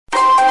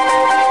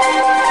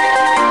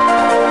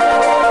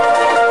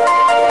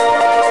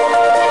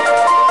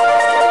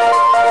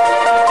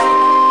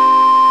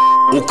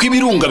uko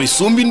ibirunga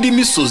bisumba indi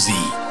misozi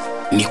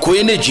niko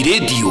Energy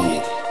Radio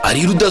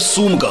ari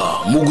rudasumbwa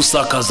mu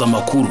gusakaza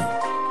amakuru.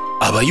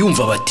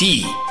 Abayumva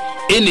bati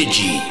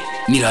Energy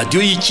ni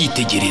radio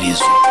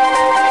y'icyitegererezo.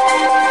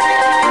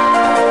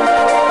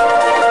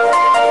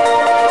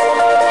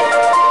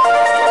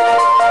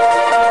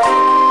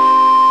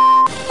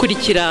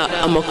 Kurikira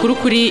amakuru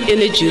kuri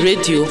Energy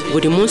Radio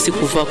buri munsi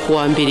kuva ku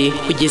wa mbere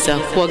kugeza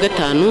ku wa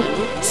gatanu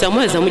saa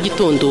 9 za mu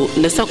gitondo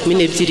na saa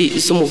 12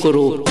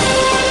 z'umugoroba.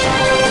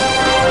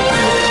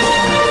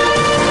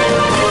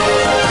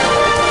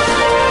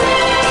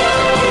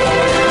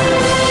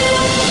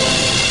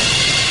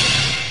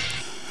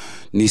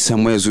 Ni saa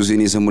 9 zuzuye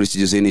neza muri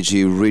studio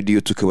Energy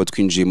Radio, tukaba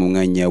twinjiye mu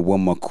mwanya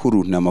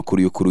w'amakuru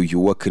n'amakuru yo kuri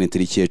uyu wa kane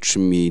tariki ya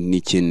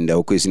 19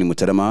 ukwezi ni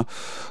Mutarama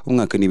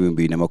umwaka ni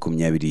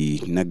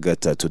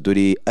 2023.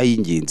 Dore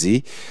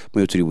ay'ingenzi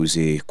mu turi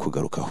buze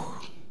kugarukaho.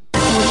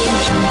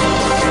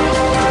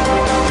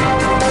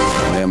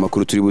 Aya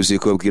makuru turi buze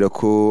kubabwira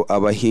ko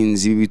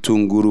abahinzi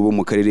b'ibitunguru bo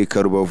mu karere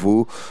ka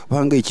Rubavu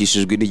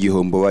bahangayikishijwe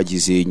n'igihombo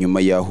bagize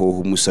nyuma yaho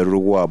umusaruro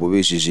wabo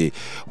bejeje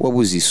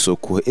wabuze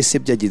isoko. Ese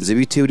byagenze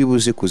bite? Uri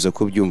buze kuza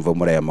ko byumva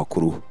muri aya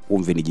makuru,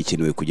 wumve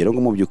n'igikenewe kugira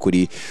ngo mu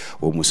by'ukuri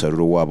uwo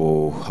musaruro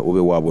wabo ube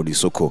wabona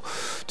isoko.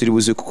 Turi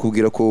buze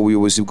kukubwira ko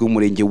ubuyobozi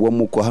bw'umurenge wa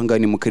Muko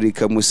hangani mu karere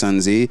ka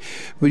Musanze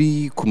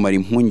buri kumara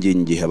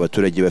impungenge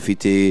abaturage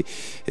bafite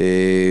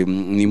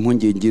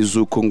impungenge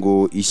z'uko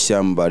ngo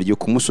ishyamba ryo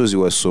ku musozi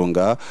wa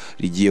Songa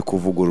rigiye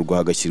kuvugururwa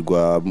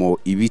hagashyirwamo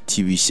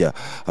ibiti bishya.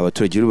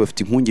 Abaturage rero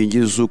bafite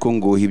impungenge z'uko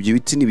ngo ibyo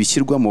biti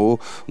nibishyirwamo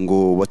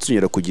ngo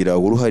batuzongera kugira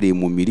uruhare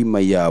mu mirima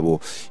yabo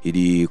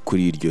iri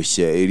kuri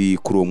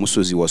uwo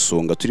musozi wa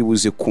Songa. Turi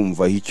buze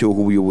kumva icyo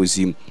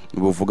ubuyobozi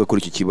buvuga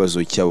kuri iki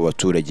kibazo cy'abo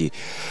baturage.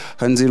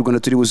 Hanze y'u Rwanda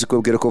turi buze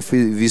kubabwira ko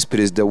Vice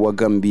President wa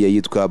Gambia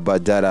yitwa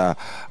Badara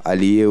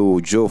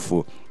Alieu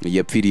Jofu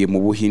yapfiriye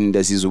mu Buhinde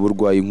azize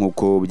uburwayi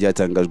nk'uko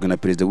byatangajwe na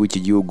perezida w'iki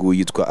gihugu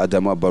yitwa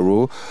Adama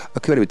Barrow,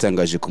 akaba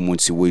bitangaje ku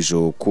munsi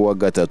w'ejo ku wa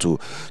gatatu.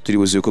 Turi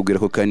buze kubwira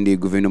ko kandi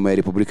guverinoma ya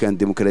Repubulika ya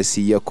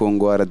Demokarasi ya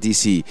Kongo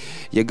RDC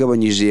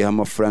yagabanyije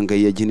amafaranga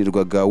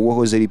yagenerwaga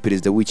uwahoze ari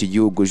perezida w'iki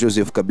gihugu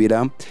Joseph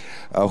Kabila,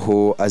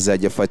 aho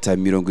azajya afata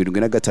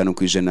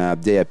 75%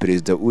 by'aya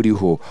perezida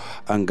uriho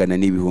angana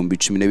n'ibihumbi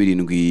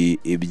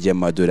 17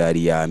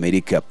 by'amadolari ya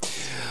Amerika.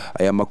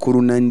 Aya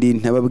makuru nandi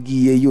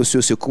ntababwiye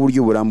yose ku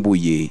buryo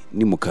burambuye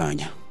ni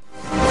mukanya.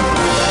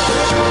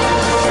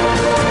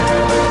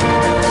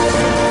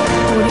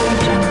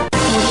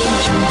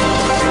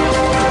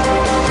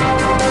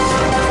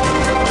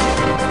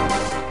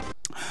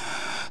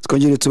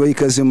 Kongere tubaye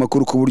ikaze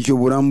makuru ku buryo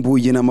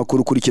burambuye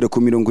n'amakuru kurikira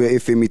ku mirongo ya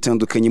FM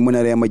itandukanye mu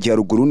ntara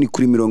y'Amajyaruguru ni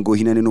kuri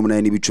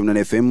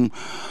 88.8 FM,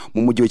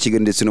 mu mujyi wa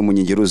Kigali ndetse no mu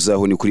nkengero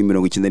zaho ni kuri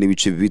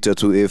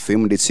 90.3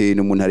 FM ndetse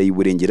no mu ntara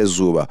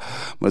y'Iburengerazuba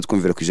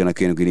muratwumvira ku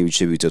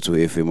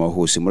 107.3 FM, aho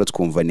hose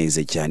muratwumva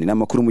neza cyane.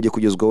 N'amakuru mujye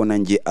kugezwaho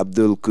nanjye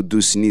Abdul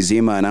Kudus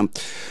Nizimana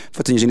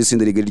fatanyije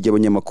n'itsinda rigari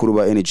ry'abanyamakuru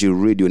ba Energy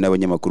Radio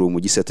n'abanyamakuru mu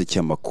gisata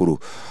cy'amakuru.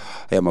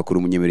 Aya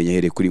makuru munyemereye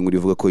here kuri nkuru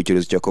ivuga ko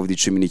icyorezo cya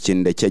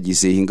COVID-19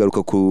 cyagize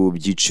ingaruka ku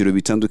byiciro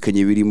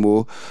bitandukanye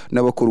birimo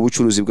n'abakora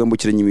ubucuruzi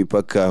bwambukiranya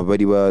imipaka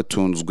bari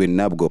batunzwe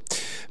nabwo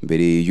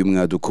mbere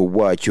y'umwaduko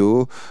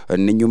wacyo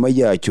ni nyuma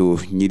yacyo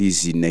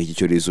nyirizina. Iki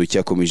cyorezo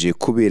cyakomeje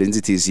kubera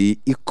inzitizi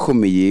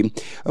ikomeye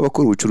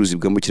abakora ubucuruzi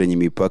bwambukiranya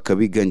imipaka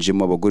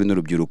biganjemo abagore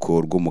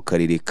n'urubyiruko rwo mu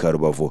karere ka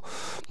Rubavu.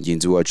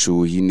 Ngenzi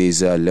wacu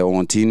Yineza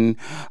Leontine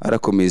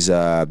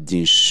arakomeza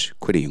byinshi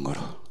kuri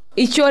inkuru.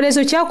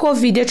 Icyorezo cya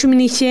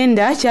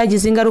COVID-19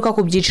 cyagize ingaruka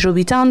ku byiciro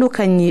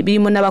bitandukanye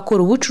birimo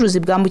n'abakora ubucuruzi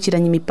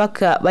bwambukiranya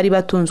imipaka bari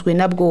batunzwe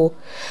nabwo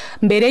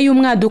mbere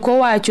y'umwaduko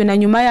wacyo na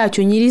nyuma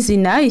yacyo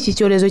nyirizina. Iki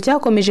cyorezo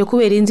cyakomeje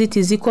kubera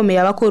inzitizi ikomeye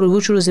abakora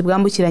ubucuruzi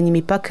bwambukiranya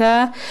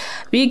imipaka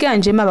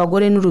biganjemo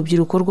abagore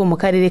n'urubyiruko rwo mu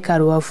karere ka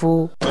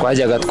Rubavu.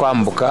 Twajyaga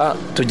twambuka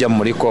tujya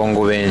muri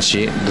Kongo,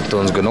 benshi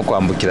dutunzwe no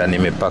kwambukirana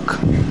imipaka.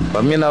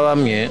 Bamwe na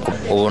bamwe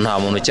ubu nta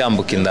muntu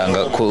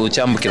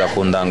cyambukira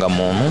ku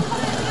ndangamuntu.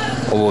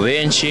 Ubu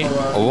benshi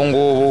ubu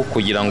ngubu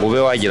kugira ngo ube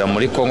wagera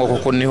muri Kongo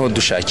kuko niho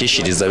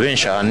dushakishiriza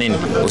benshi ahanini,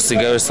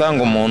 usigaye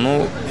usanga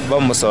umuntu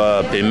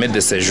bamusaba permis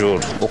de séjour.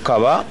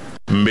 Ukaba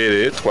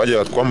mbere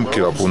twajyaga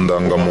twambukira ku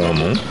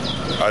ndangamuntu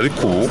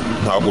ariko ubu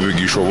ntabwo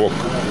bigishoboka.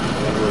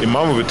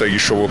 Impamvu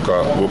bitagishoboka,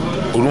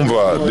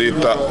 urumva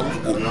leta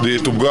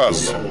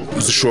ubwazo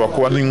zishobora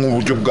kuba ni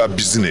nk'uburyo bwa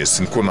business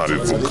niko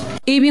nabivuga.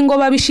 Ibi ngo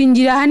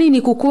babishingira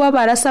hanini ku kuba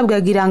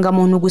barasabwaga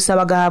irangamuntu gusa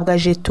bagahabwa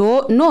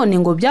jeto, none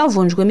ngo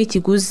byavunjwemo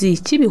ikiguzi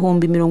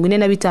cy'ibihumbi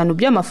 45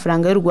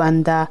 by'amafaranga y'u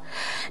Rwanda.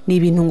 Ni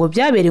ibintu ngo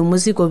byabereye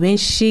umuzigo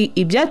benshi,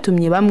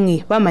 ibyatumye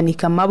bamwe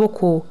bamanika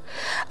amaboko.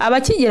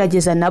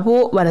 Abakigerageza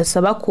nabo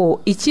barasaba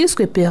ko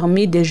ikiswe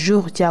permis de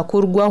jour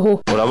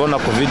cyakurwaho. Urabona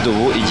Covid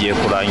ubu igiye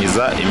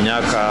kurangiza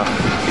imyaka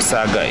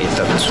isaga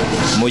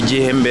 3. Mu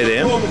gihe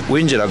mbere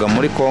winjiraga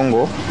muri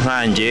Kongo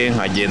nkanjye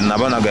nkagenda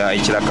nabonaga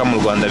ikiraka mu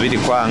Rwanda biri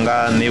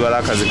kwanga, niba ari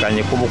akazi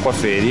kanye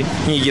k'ubukwaferi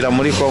nkigira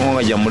muri Kongo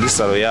nkajya muri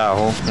salo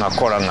yaho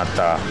nkakora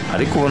nkataha.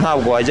 Ariko ubu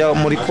ntabwo wajya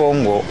muri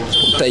Kongo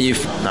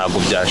utayifa, ntabwo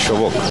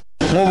byashoboka.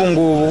 nk'ubu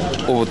ngubu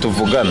ubu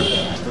tuvugana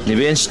ni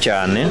benshi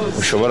cyane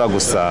ushobora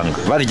gusanga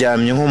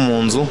baryamye nko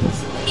mu nzu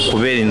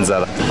kubera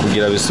inzara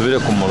kugira bisubire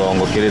ku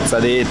murongo keretse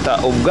leta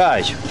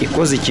ubwayo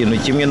ikoze ikintu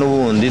kimwe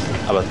n'ubundi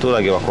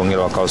abaturage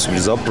bakongera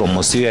bakawusubirizaho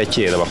promosiyo ya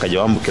kera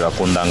bakajya bambukira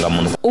ku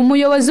ndangamuntu.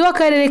 Umuyobozi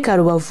w'akarere ka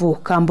Rubavu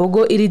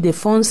Kambogo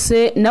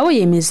Iridefonse nawe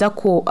yemeza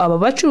ko aba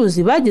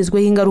bacuruzi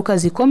bagezweho ingaruka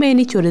zikomeye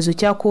n'icyorezo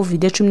cya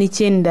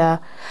COVID-19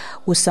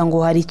 gusa ngo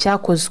hari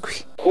icyakozwe.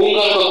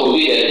 Kungaruka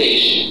COVID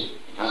yateje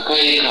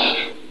akarere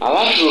kacu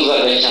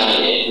abacuruzaga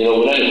cyane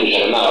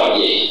 80%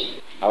 n'ababyeyi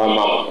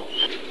abamama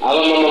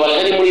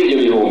batari muri ibyo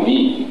bihumbi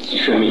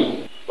 10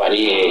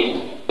 bari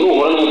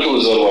n'ubona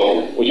n'umucuruzi wa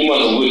Rubavu ujya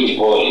umaze ngo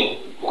igipore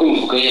kuko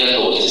imifuka ye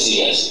yaratobotse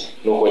serious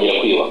no kongera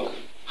kwiyubaka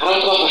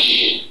hari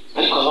twafashije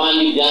ariko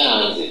abandi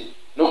byaranze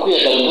no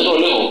kwiyadaguza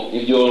noneho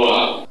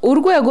ibyoroha.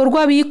 Urwego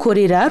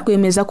rw'abikorera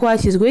rwemeza ko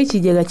hashyizweho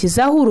ikigega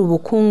kizahura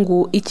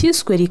ubukungu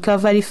ikiswe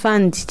Recovery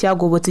Fund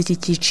cyagobotse iki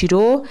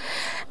cyiciro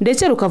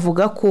ndetse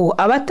rukavuga ko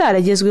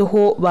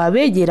abataragezweho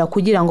babegera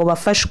kugira ngo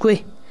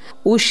bafashwe.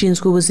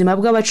 Ushinzwe ubuzima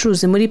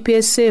bw'abacuruzi muri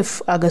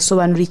PSF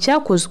agasobanura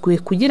icyakozwe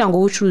kugira ngo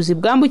ubucuruzi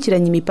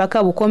bwambukiranye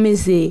imipaka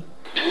bukomeze.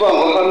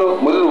 Tuvanga hano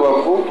muri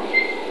Rubavu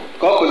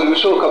twakoze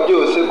ibishoboka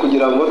byose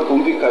kugira ngo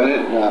twumvikane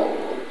na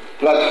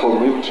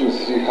platform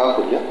y'ubucuruzi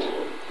hakurya.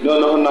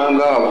 Noneho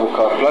nanga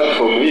havuka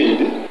platform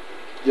yindi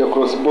ya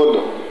cross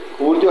border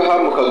ku buryo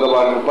hamukaga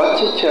abantu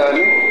bake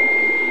cyane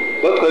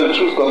batwaye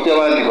ibicuruzwa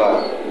by'abandi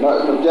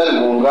bantu byari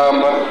mu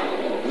ngamba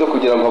zo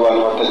kugira ngo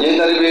abantu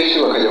batagenda ari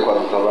benshi bakajya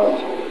kwanduza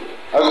abandi.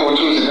 Ariko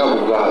ubucuruzi ntabwo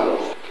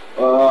bwahagaze.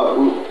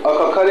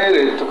 Aka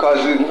karere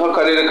tukazi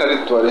nk'akarere kari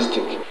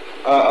touristic.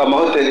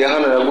 Amahoteli ya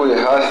hano yaguye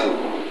hasi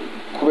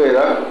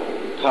kubera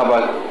nta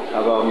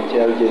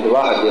mukerarugendo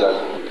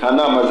bahageraga, nta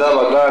nama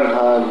zabaga,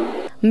 nta.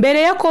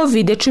 Mbere ya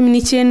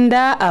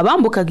COVID-19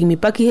 abambukaga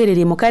imipaka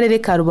iherereye mu karere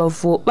ka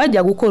Rubavu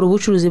bajya gukora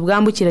ubucuruzi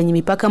bwambukiranye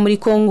imipaka muri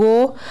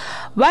Kongo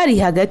bari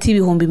hagati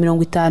y'ibihumbi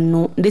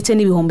 50 ndetse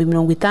n'ibihumbi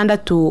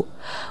 60.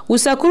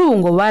 Gusa kuri ubu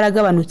ngo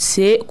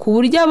baragabanutse ku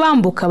buryo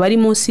abambuka bari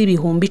munsi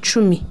y'ibihumbi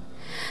 10.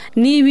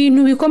 Ni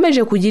ibintu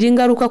bikomeje kugira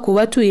ingaruka ku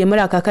batuye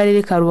muri aka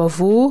karere ka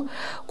Rubavu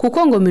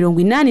kuko ngo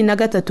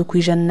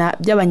 83%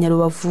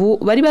 by'abanyarubavu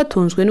bari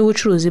batunzwe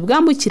n'ubucuruzi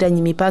bwambukiranye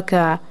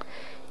imipaka.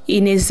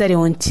 Ineza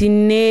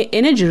Leontine,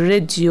 Energy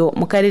Radio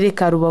mu karere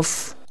ka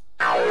Rubavu.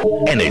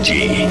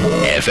 Energy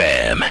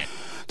FM.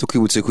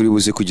 Tukwibutse kuri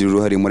buze kugira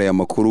uruhare muri aya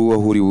makuru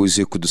aho uri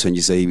buze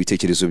kudusangiza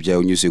ibitekerezo byawe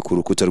unyuze ku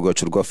rukuta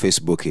rwacu rwa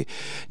Facebook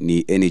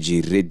ni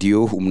Energy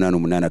Radio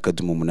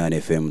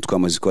 88.8 FM.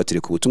 Twamaze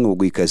kwatereka ubutumwa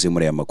bw'ikaze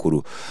muri aya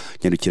makuru.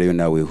 Nyandukirayo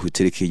nawe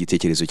utereke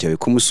igitekerezo cyawe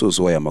ku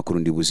musozo w'aya makuru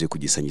ndi buze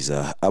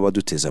kugisangiza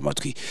abaduteza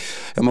amatwi.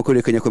 Amakuru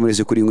rekanya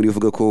komereze kuri inkuru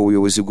ivuga ko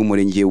ubuyobozi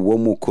bw'umurenge wa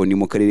Mukoni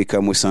mu karere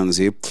ka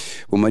Musanze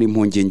bumara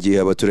impungenge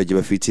abaturage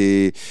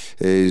bafite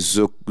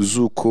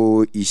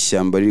zuko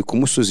ishyamba riri ku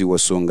musozi wa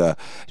Songa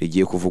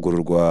rigiye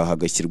kuvugururwa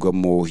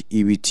hagashyirwamo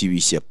ibiti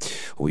bishya.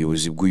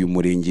 Ubuyobozi bw'uyu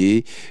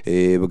murenge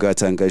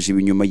bwatangaje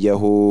ibinyuma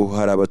yaho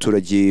hari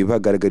abaturage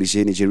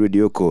bagaragarije Energy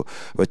Radio ko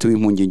batuye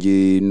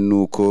impungenge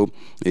nuko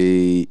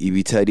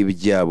ibitari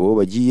byabo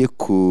bagiye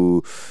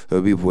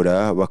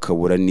kubibura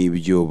bakabura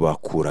n'ibyo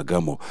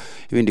bakuragamo.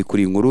 Ibindi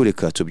kuri inkuru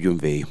reka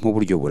tubyumve mu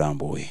buryo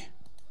burambuye.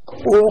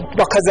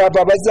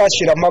 Bakazaba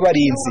bazashiramo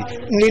abarinzi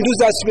ninde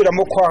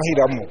uzasubiramo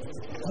kwahiramo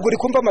guri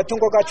kumva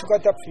amatungo gacu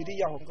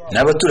gatapfiriye aho ngaho.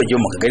 N'abaturage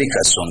bo mu kagari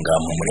ka Songa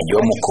mu murenge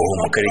wa Mukoho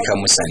mu karere ka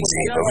Musanze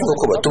bavuga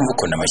ko batumva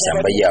ko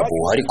n'amashyamba yabo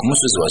hari ku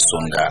musozi wa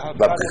Songa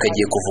babwe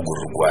kagiye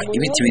kuvugururwa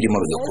ibiti birimo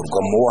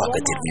bigakurwamo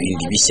hagaterwa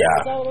ibindi bishya.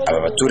 Aba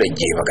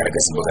baturage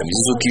bagaragaza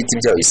imbogamizi z'uko ibiti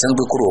byabo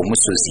bisanzwe kuri uwo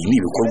musozi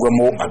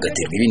nibikorwamo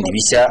hagaterwa ibindi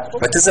bishya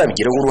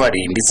batazabigiraho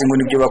uruhare ndetse ngo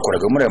nibyo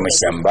bakoraga muri aya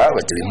mashyamba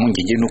batewe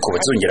impungenge nuko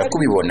bazongera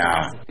kubibona.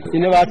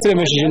 Ine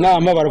baturemesheje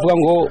inama baravuga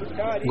ngo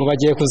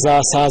bagiye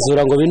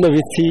kuzasazura ngo bino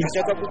biti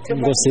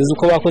ngo sinzi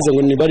uko bakoze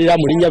ngo nibarira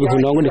muri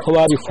Nyabihuna ngo niko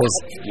babikoze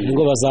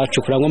ngo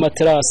bazacukuramo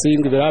amaterasi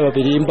ngo biraba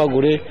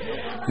birimbagure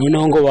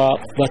noneho ngo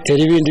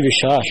batera ibindi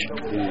bishasha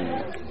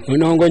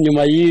noneho ngo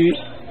nyuma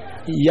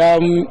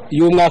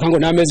y'umwaka ngo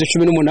n'amezi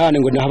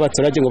 18 ngo naho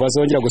abaturage ngo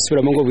bazongera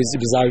gusubiramo ngo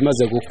bizaba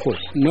bimaze gukura.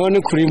 None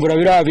kurimbura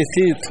biraba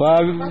biti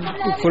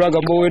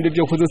twakuragamo wenda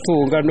ibyo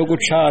kudutunga no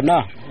gucana.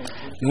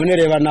 None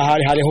reba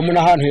hariho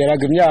n'ahantu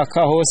heraga imyaka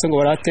hose ngo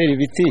baratera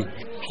ibiti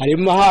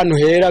harimo ahantu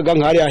heraga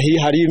nk'ari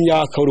hari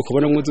imyaka uri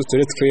kubona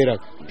nk'uduture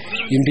tweraga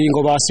imbingo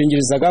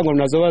basingirizaga ngo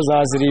nazo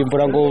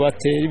bazazirimbura ngo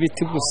batere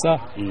ibiti gusa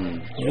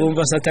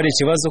urumva satari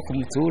ikibazo ku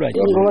muturage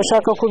ngo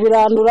bashaka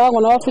kubirandura ngo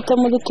n'abafite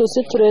mu dutusi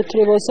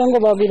tureture bose ngo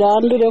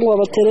babirandure ngo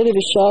babaterere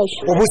ibishasha.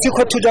 Ubu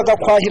siko tujaga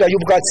kwahira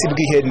y'ubwatsi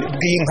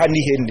bw'inka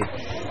n'ihene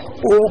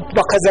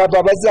bakazaba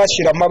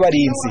bazashiramo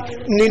abarinzi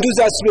ninde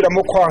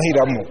uzasubiramo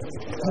kwahiramo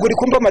ubwo uri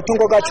kumva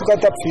amatungo gacu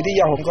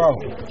gadapfiriye aho ngaho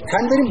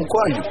kandi ari mu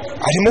kwanyu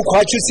ari mu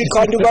kwacu si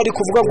kandi bari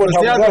kuvuga ngo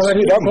ntabwo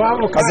azasubiramo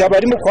azaba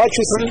ari mu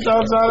kwacu si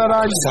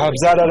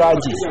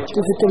byararangiye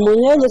dufite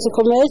impungenge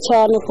zikomeye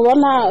cyane kuba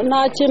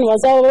nta kintu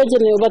bazaba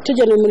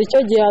batugeneye muri icyo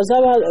gihe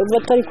hazaba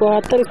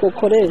batari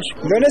gukoresha.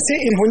 None se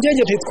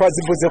impungenge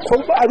ntitwazivuze ko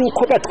ari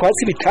uko batwaza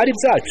ibitari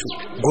byacu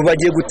ngo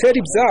bagiye gutera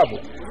ibyabo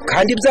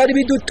kandi byari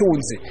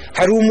bidutunze.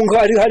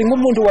 Hari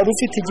nk'umuntu wari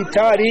ufite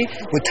igitari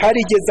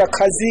utarigeze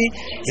akazi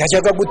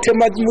yajyaga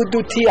gutema mu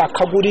duti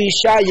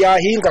akagurisha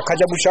yahinga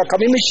akajya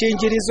gushakamo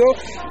imishingirizo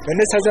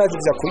none se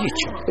azaziza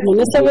kuyica.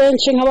 None se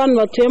benshi nk'abantu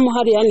batuyemo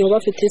hariya niho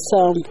bafite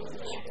isambu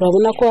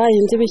urabona ko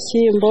hahinze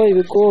ibishyimbo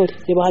ibigori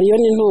reba hariyo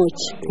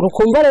n'intoki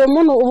urukumva rero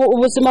umuntu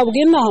ubuzima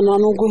bw'inaha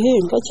ni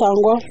uguhinga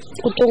cyangwa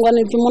gutungana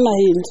ibyo umuntu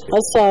ahinze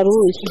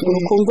asaruye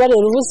urukumva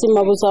rero ubuzima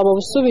buzaba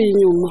busubiye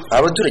inyuma.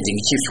 Abaturage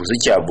nk'icyifuzo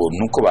cyabo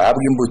ni uko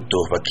bahabwa imbuto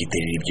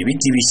bakiterera ibyo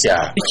biti bishya.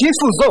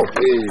 Icyifuzo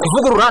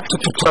kuvugurura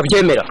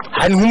turabyemera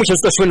hari nk'umusozi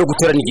udashoboye no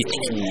gutera n'igiti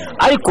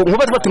ariko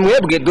nkuba tuba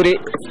tumwebwe dore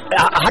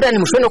hariya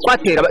ntimushoboye no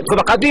kuhatera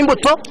bakaduha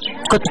imbuto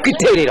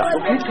tukiterera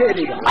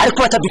ariko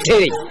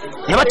batadutereye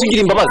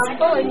ntibatugira imbabazi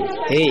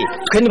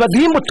twe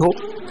nibaduha imbuto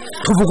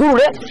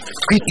tuvugurure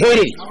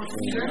twiterere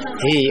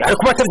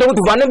ariko batabye ngo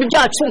tuvanemo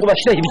ibyacu ngo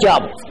bashireho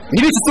ibyabo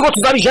n'ibitutsi ngo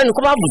tuzabijane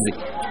uko bavuze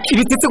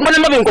ibitutsi ngo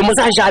n'amabengo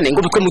muzajane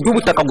ngo bitwe mu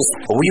by'ubutaka gusa.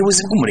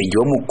 Ubuyobozi bw'umurenge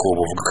wa Muko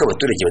buvuga ko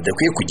abaturage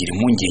badakwiye kugira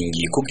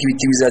impungenge kuko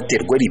ibiti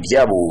bizaterwa ari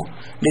ibyabo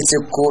ndetse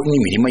ko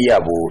n'imirima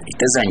yabo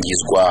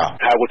itazangizwa.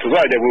 Ntabwo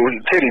tuzajya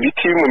gutera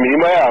ibiti mu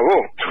mirima yabo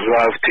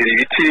tuzatera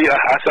ibiti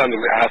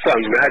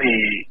ahasanzwe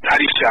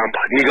hari ishyamba.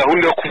 Ni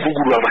gahunda yo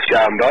kuvugurura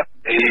amashyamba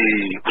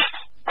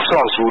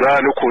gusazura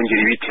no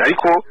kongera ibiti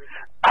ariko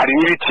hari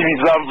n'ibiti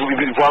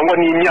bivangwa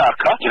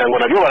n'imyaka kugira ngo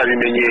nabyo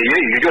barabimenyeye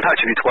ibyo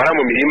ntacyo bitwara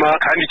mu mirima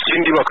kandi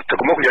ikindi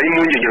batagomba kujyaho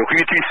impungenge ko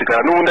ibiti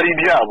bisigara n'ubundi ari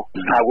ibyabo.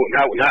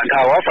 Nta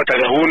wafata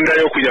gahunda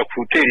yo kujya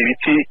gutera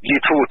ibiti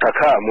byica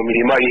ubutaka mu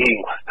mirima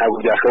y'ihingwa ntabwo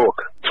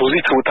byashoboka.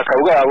 Tuzica ubutaka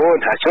bwabo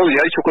nta kibazo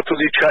gihari cy'uko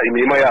tuzica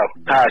imirima yabo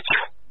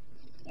ntacyo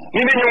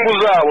n'inyungu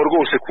zabo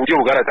rwose ku buryo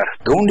bugaragara.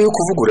 Gahunda yo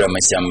kuvugurura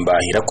amashyamba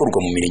irakorwa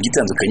mu mirenge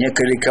itandukanye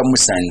y'akarere ka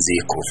Musanze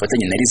ku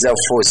bufatanye na Riza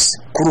Force.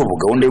 Kuri ubu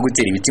gahunda yo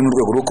gutera ibiti mu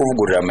rwego rwo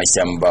kuvugurura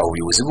amashyamba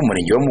ubuyobozi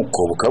bw'umurenge wa Muko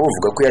bukaba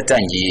buvuga ko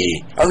yatangiye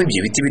aho ibyo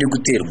biti biri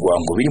guterwa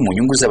ngo biri mu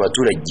nyungu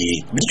z'abaturage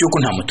bityo ko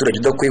nta muturage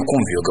udakwiye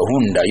kumva iyo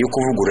gahunda yo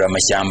kuvugurura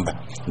amashyamba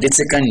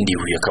ndetse kandi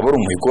uyu akaba ari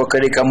umuhigo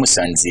w'akarere ka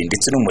Musanze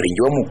ndetse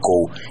n'umurenge wa Muko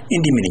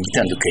n'indi mirenge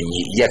itandukanye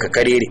y'aka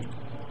karere.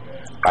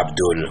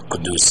 Abdul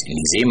Kudus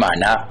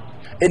Nizeyimana,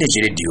 Energy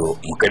Radio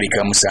mu karere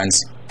ka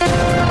Musanze.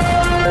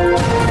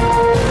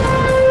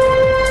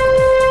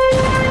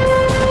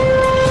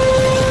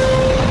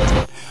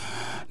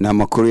 Ni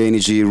amakuru ya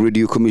Energy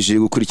Radio ukomeje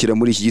gukurikira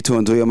muri iki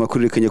gitondo.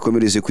 Amakuru reka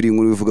nyakomereze kuri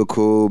inkuru bivuga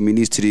ko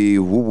Minisitiri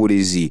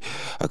w'Uburezi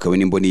akaba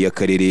n'imboni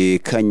y'akarere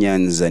ka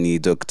Nyanza ni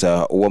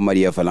Dr.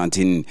 Uwamariya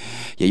Valentine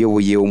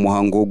yayoboye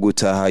umuhango wo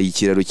gutaha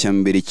ikiraro cya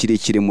mbere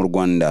kirekire mu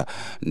Rwanda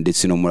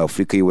ndetse no muri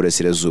Afurika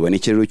y'Uburasirazuba. Ni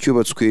ikiraro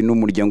cyubatswe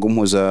n'umuryango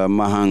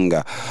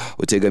mpuzamahanga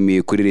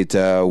utegamiye kuri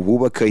leta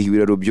wubaka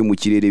ibiraro byo mu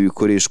kirere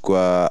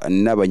bikoreshwa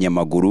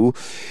n'abanyamaguru.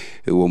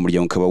 Uwo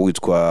muryango ukaba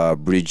witwa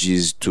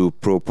Bridges to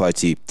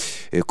Property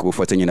ku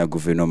bufatanye na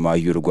guverinoma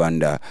y'u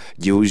Rwanda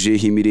gihuje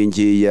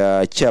imirenge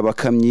ya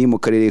Cyabakamyi mu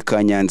karere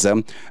ka Nyanza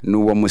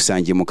n'uwa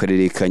Musange mu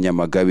karere ka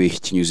Nyamagabe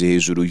kinyuze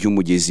hejuru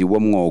y'umugezi wa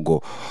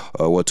Mwogo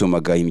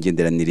watumaga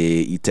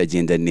imigenderanire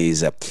itagenda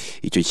neza.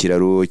 Icyo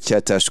kiraro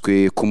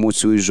cyatashwe ku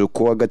munsi w'ejo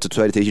kuwa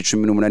gatatu ari tariki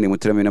 18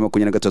 Mutarama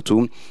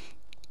 2023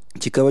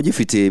 kikaba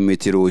gifite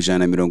metero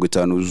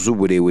 150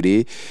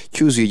 z'uburebure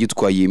cyuzuye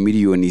gitwaye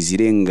miliyoni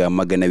zirenga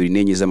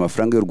 204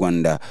 z'amafaranga y'u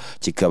Rwanda.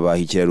 Kikaba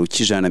ikiraro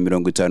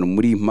cy'150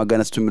 muri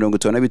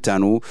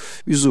 355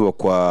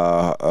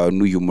 bizubakwa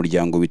n'uyu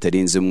muryango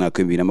bitarenze mu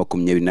mwaka wa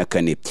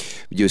 2024.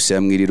 Byose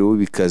hamwe rero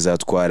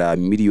bikazatwara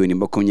miliyoni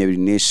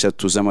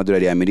 23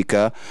 z'amadolari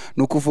y'Amerika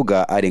no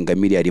kuvuga arenga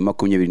miliyari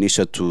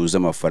 23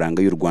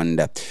 z'amafaranga y'u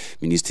Rwanda.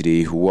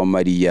 Minisitiri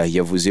Uwamariya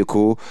yavuze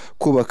ko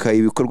kubaka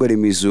ibikorwa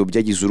remezo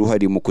byagize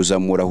uruhare mu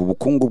kuzamura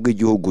ubukungu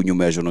bw'igihugu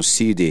nyuma ya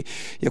jenoside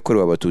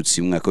yakorewe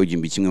abatutsi mu mwaka wa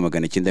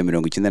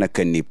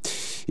 1994.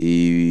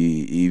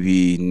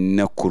 Ibi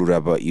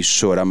nakurura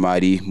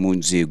ishoramari mu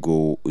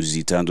nzego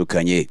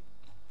zitandukanye.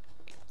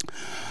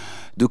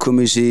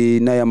 Dukomeje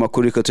n'aya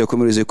makuru reka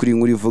tuyakomereze kuri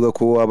inkuru ivuga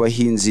ko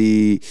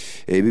abahinzi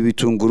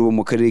b'ibitunguru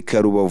mu karere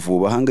ka Rubavu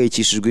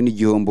bahangayikishijwe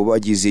n'igihombo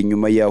bagize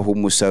nyuma yaho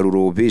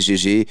umusaruro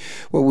bejeje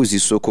wabuze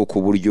isoko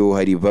ku buryo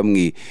hari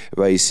bamwe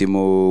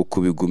bahisemo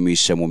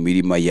kubigumisha mu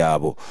mirima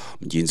yabo.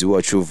 Mugenzi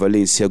wacu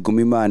Valens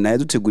Hagumimana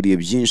yaduteguriye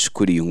byinshi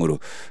kuri iyi nkuru,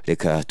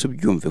 reka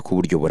tubyumve ku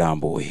buryo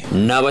burambuye.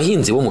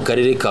 N'abahinzi bo mu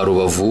karere ka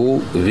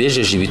Rubavu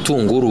bejeje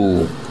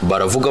ibitunguru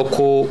baravuga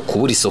ko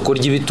kubura isoko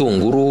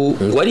ry'ibitunguru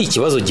ngo ari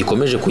ikibazo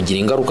gikomeje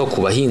kugira ingaruka ku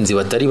bahinzi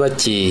batari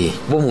bake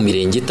bo mu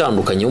mirenge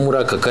itandukanye yo muri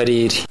aka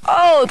karere.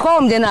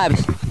 Twahombye nabi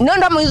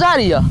none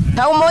muzariya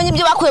ntawe umonye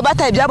ibyo bakuye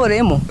bataye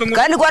byaboremo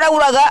kandi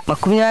gwaraguraga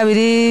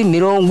 20,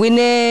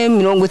 40,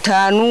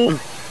 50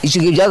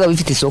 ikigo byaga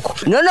bifite isoko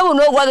none ubu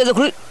no gwageze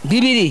kuri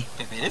 2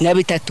 na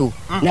 3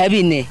 na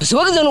 4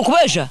 usibagize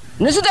nukubesha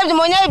nisitavye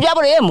mu nyayo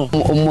byaboreyemo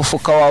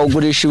umufuka wawe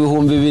ugurisha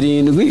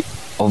 7,000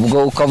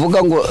 ubwo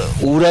ukavuga ngo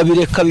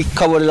urabireka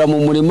bikaborera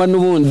mu murima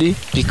n'ubundi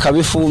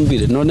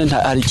bikabifumbire none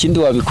hari ikindi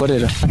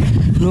wabikorera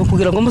no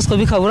kugira ngo musiko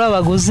bikabura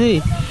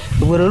abaguzi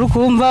ubwo rero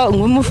ukumva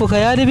ngo umufuka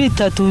yari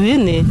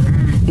 3-4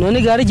 none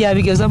igare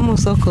ryabigeza mu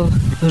soko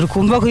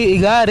ukumva ko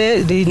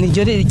igare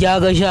niryo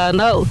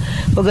ryagajana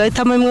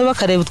bagahitamo imwe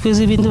bakareba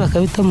twiza ibindi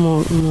bakabita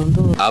mu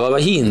ndo. Aba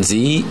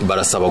bahinzi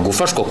barasaba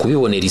gufashwa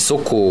kubibonera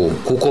isoko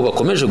kuko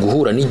bakomeje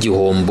guhura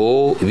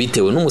n'igihombo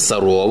bitewe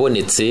n'umusaruro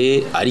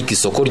wabonetse ariko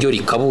isoko ryo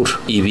rikabura.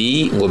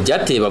 Ibi ngo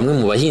byateye bamwe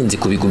mu bahinzi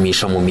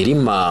kubigumisha mu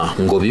mirima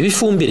ngo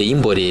bibifumbire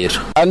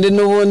y'imborera. Andi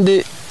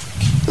n'ubundi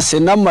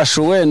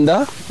senamashu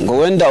wenda ngo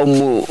wenda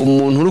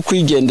umuntu uri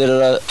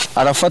kwigenderera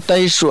arafata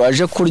hisho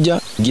aje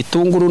kurya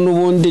gitunguru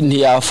n'ubundi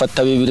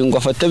ntiyafata 2 ngo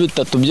afate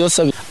 3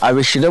 byose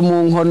abishire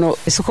mu nkono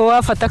isuko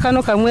wafata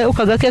kano kamwe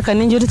ukagakeka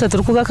n'injuri 3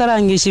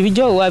 ukugakarangisha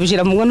ibyo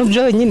wabishira mu nkono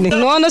byo nyine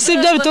none si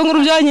ibyo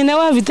bitunguru byo nyine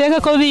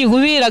wabiteka ko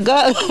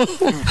bigubiraga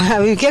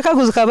bikeka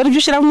guzuka bari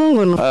byushira mu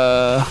nkono.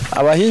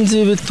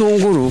 Abahinzi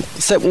b'ibitunguru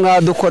se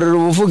mwadukorera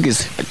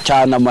ubuvugizi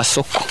cyane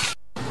amasoko.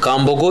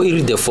 Kambogo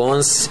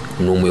Ildefonse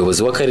ni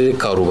umuyobozi w'akarere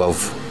ka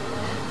Rubavu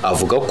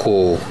avuga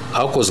ko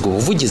hakozwe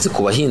ubuvugizi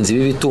ku bahinzi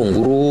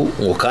b'ibitunguru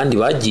ngo kandi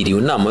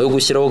bagiriwe inama yo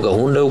gushyiraho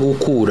gahunda yo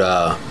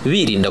gukura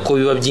birinda ko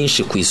biba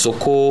byinshi ku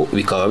isoko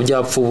bikaba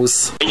byapfa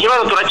ubusa.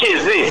 Ikibazo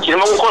turakizi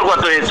kirimo gukorwa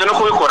turetse no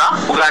kubikora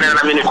kuganira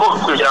na Miniko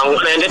kugira ngo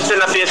ndetse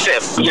na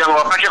PSF kugira ngo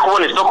bafashe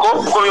kubona isoko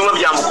kuko bimwe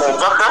byambuka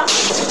umupaka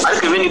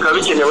ariko ibindi bikaba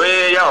bikenewe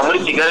yaba muri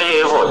Kigali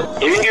heho.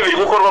 Ibi ngibi biri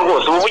gukorwa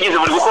rwose ubuvugizi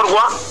buri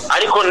gukorwa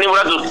ariko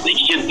nibura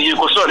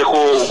dukosore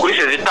kuri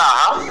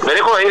sezitaha mbere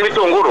ko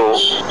ibitunguru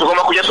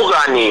tugomba kujya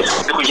tuganira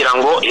kugira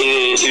ngo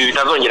ibi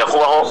bitazongera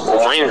kubaho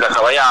umuhinzi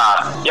akaba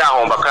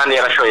yahomba kandi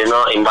yarashoye no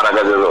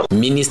imbaraga ze zose.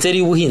 Minisiteri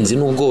y'Ubuhinzi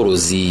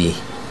n'Ubworozi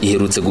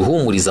iherutse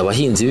guhumuriza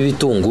abahinzi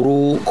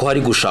b'ibitunguru ko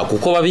hari gushaka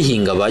uko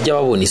babihinga bajya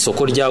babona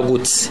isoko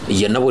ryagutse.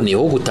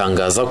 Yanaboneyeho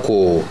gutangaza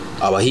ko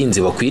abahinzi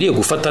bakwiriye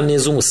gufata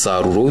neza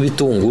umusaruro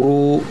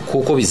w'ibitunguru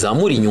kuko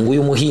bizamura inyungu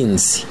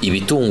y'umuhinzi.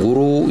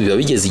 Ibitunguru biba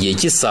bigeze igihe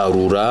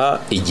cy'isarura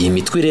igihe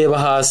imitwe ireba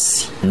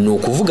hasi, ni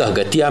ukuvuga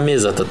hagati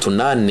y'amezi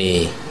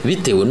 3-4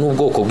 bitewe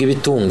n'ubwoko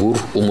bw'ibitunguru.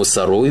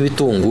 Umusaruro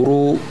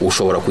w'ibitunguru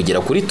ushobora kugera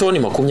kuri toni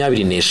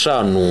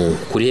 25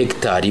 kuri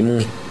hegitari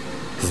imwe.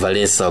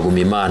 Valens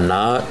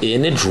Hagumimana,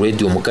 Energy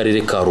Radio mu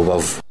karere ka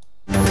Rubavu.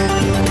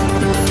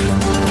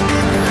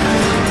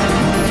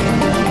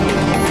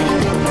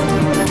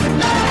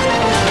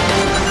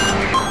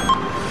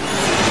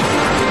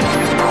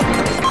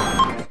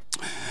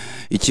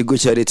 Ikigo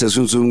cya Leta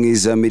Zunze Ubumwe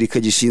za Amerika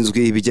gishinzwe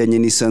ibijyanye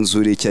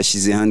n'isanzure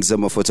cyashyize hanze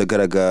amafoto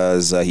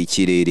agaragaza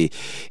ikirere,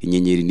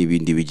 inyenyeri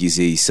n'ibindi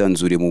bigize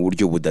isanzure mu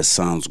buryo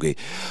budasanzwe.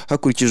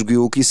 Hakurikijwe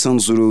uko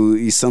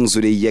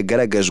isanzure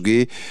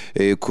yagaragajwe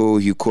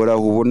ko ikora,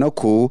 ubona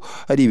ko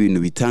ari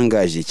ibintu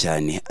bitangaje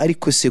cyane.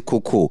 Ariko se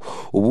koko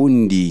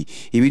ubundi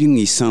ibiri mu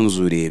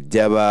isanzure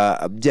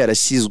byaba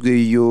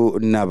byarashyizweyo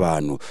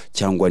n'abantu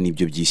cyangwa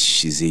nibyo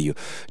byishizeyo?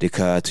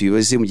 Reka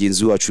tubibaze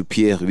mugenzi wacu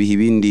Pierre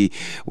Bihibindi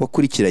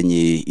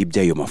wakurikiranye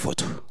iby'ayo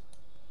mafoto.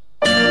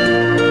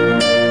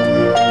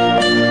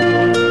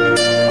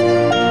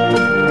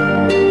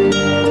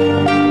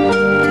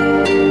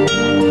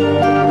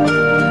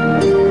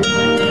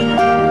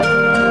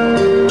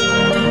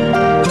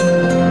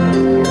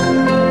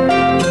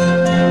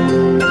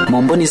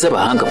 Mboni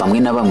z'abahanga bamwe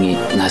na bamwe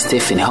nka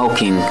Stephen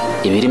Hawking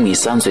ibiri mu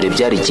isanzure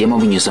byarigiyemo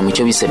binyuze mu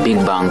cyo bise Big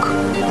Bang,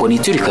 ngo ni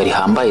iturika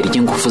rihambaye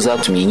ry'ingufu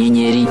zatumye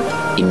inyenyeri,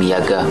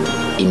 imiyaga,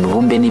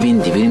 imibumbe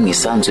n'ibindi biri mu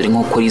isanzure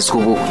nk'uko rizwi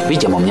ubu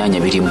bijya mu myanya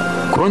birimo.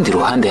 Ku rundi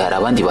ruhande hari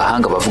abandi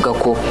bahanga bavuga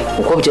ko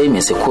uko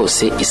byabimeze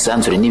kose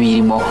isanzure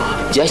n'ibirimo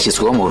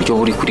byashyizweho mu buryo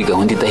buri kuri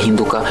gahunda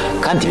idahinduka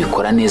kandi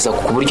bikora neza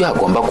ku buryo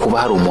hagomba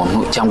kuba hari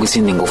umuntu cyangwa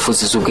izindi ngufu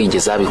z'ubwenge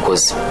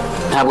zabikoze.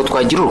 Ntabwo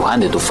twagira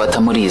uruhande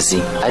dufata muri izi,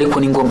 ariko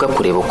ni ngombwa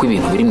kureba ko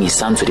ibintu biri mu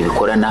isanzure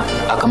bikorana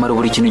akamaro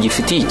buri kintu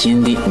gifitiye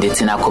ikindi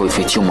ndetse nako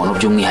bifitiye umuntu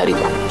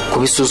by'umwihariko.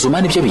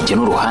 Kubisuzuma nibyo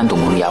bigena uruhande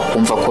umuntu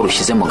yakumva ko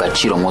rushyize mu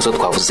gaciro mu zo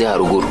twavuze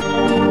haruguru.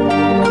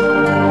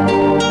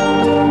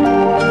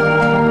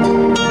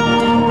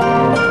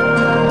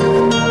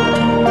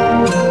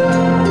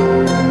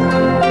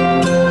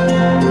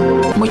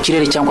 Mu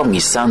kirere cyangwa mu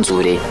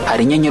isanzure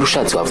hari inyenyeri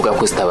ushatse wavuga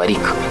ko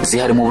zitabarika.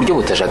 Zihari mu buryo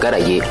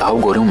butajagaraye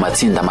ahubwo uri mu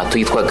matsinda mato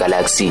yitwa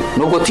galaxy.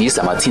 Nubwo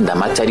tuyise amatsinda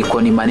mato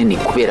ariko ni manini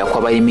kubera ko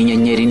abarimo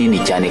inyenyeri nini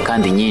cyane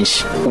kandi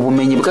nyinshi.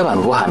 Ubumenyi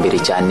bw'abantu bo hambere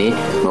cyane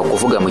ni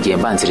ukuvuga mu gihe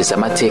mbanziriza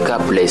amateka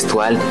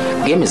préhistoire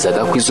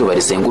bwemezaga ko izuba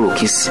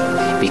rizenguruka isi,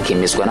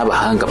 bikemezwa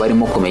n'abahanga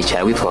barimo kumenya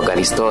cyane witwa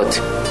Aristote.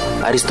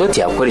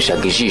 Aristote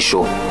yakoreshaga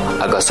ijisho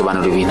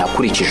agasobanura ibintu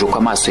akurikije uko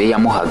amaso ye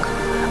yamuhaga,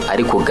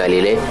 ariko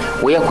Galilei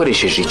we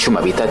yakoresheje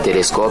icyuma bita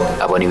telescope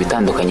abona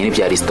ibitandukanye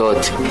n'ibya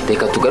Aristote.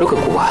 Reka tugaruke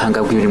ku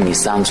buhanga bw'ibiri mu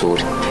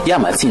isanzure. Ya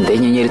matsinda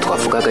y'inyenyeri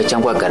twavugaga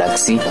cyangwa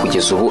galaxy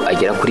kugeza ubu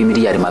agera kuri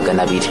miliyari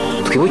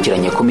 200.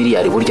 Twibukiranye ko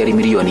miliyari burya ari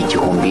miliyoni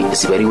 1000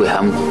 zibariwe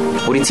hamwe.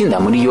 Buri tsinda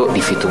muri yo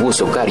rifite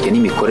ubuso bwaryo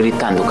n'imikorere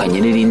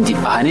itandukanye n'irindi,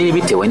 ahanini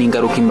bitewe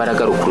n'ingaruka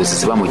imbaraga rukuruzi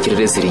ziba mu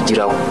kirere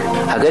zirigiraho.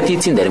 Hagati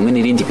y'itsinda rimwe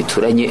n'irindi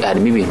bituranye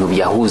harimo ibintu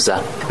byahuza,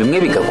 bimwe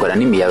bigakora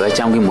n'imiyaga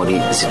cyangwa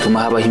imuri zituma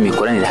habaho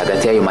imikoranire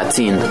hagati y'ayo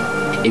matsinda.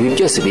 Ibi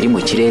byose biri mu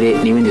kirere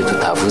n'ibindi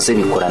tutavuze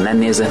bikorana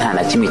neza, nta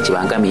na kimwe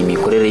kibangamiye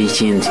imikorere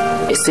y'ikindi.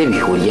 Ese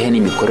bihuriye he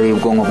n'imikorere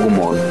y'ubwonko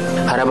bw'umuntu?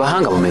 Hari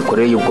abahanga mu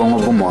mikorere y'ubwonko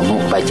bw'umuntu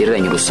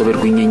bagereranya urusobe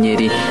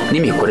rw'inyenyeri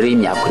n'imikorere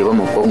y'imyakura iba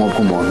mu bwonko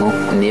bw'umuntu,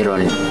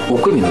 neuron.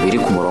 Uko ibintu biri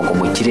ku murongo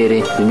mu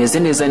kirere bimeze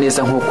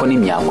neza nk'uko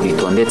n'imyakura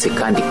itondetse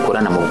kandi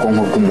ikorana mu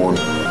bwonko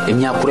bw'umuntu.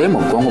 Imyakura yo mu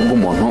bwonko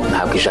bw'umuntu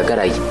ntabwo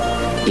ijagaraye,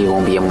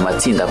 ibumbiye mu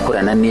matsinda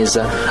akorana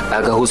neza,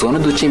 agahuzwa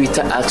n'uduce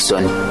bita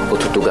axon.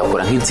 Utu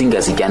tugakora nk'insinga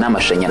zijyana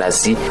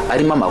amashanyarazi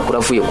arimo amakuru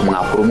avuye ku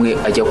mwakura umwe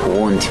ajya ku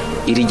wundi.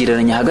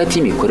 Irigereranya hagati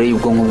y'imikorere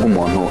y'ubwonko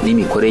bw'umuntu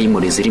n'imikorere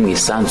y'imuri ziri mu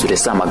isanzure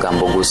si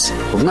amagambo gusa.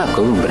 Mu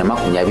mwaka wa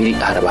 2020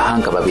 hari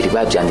abahanga babiri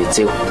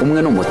babyanditseho.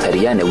 Umwe ni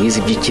umutaliyane wize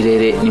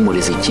iby'ikirere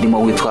n'imuri zikirimo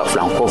witwa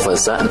Franco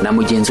Vaza, na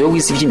mugenzi we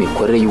wize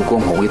iby'imikorere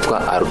y'ubwonko witwa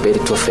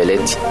Alberto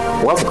Ferretti.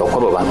 Wavuga ko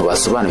aba bantu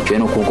basobanukiwe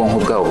n'uko ubwonko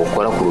bwabo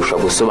bukora kurusha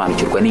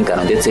gusobanukirwa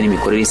n'ingano ndetse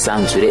n'imikorere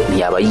isanzure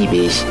ntiyaba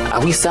yibeshye.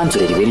 Aho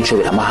isanzure ribera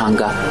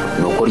inshoberamahanga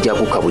ni uko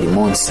ryaguka buri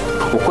munsi.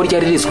 Uko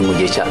ryari rizwi mu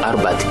gihe cya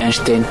Albert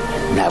Einstein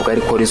ntabwo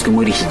ariko rizwi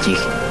muri iki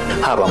gihe,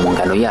 haba mu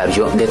ngano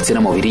yaryo ndetse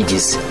no mu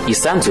birigize.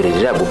 Isanzure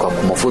riraguka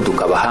ku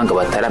muvuduko abahanga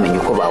bataramenya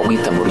uko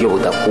bawita mu buryo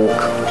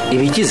budakuka.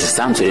 Ibigize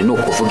isanzure ni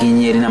ukuvuga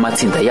inyenyeri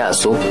n'amatsinda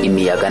yazo,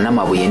 imiyaga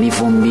n'amabuye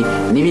n'ivumbi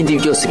n'ibindi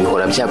byose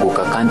bihora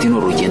byaguka, kandi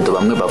n'urugendo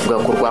bamwe bavuga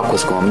ko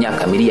rwakozwe mu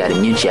myaka miliyari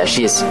myinshi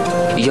yashize.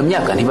 Iyo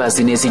myaka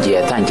ntibazi neza igihe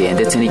yatangiye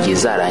ndetse n'igihe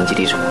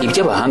izarangirira.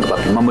 Ibyo abahanga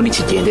bapima muri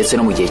iki gihe ndetse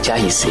no mu gihe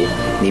cyahise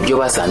nibyo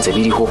basanze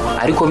biriho,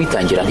 ariko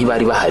bitangira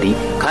ntibari bahari,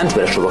 kandi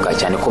birashoboka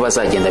cyane ko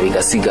bazagenda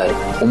bigasigara.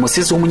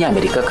 Umusizi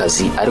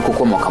w'umunyamerikakazi ariko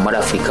ukomoka muri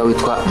Afurika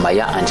witwa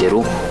Maya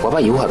Angelou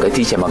wabayeho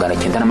hagati y'icya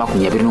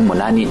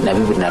 1928 na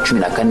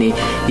 2014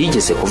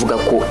 yigeze kuvuga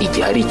ko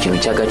igihe hari ikintu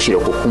cy'agaciro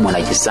kuko umuntu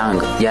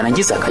agisanga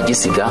yarangiza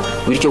akagisiga,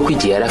 bityo ko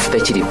igihe yari afite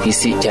akiri ku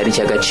isi cyari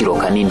cy'agaciro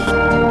kanini.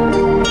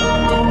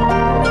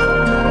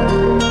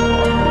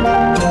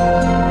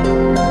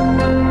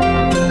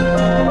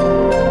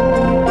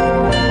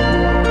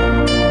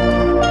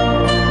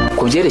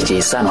 Kubyerekeye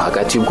isano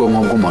hagati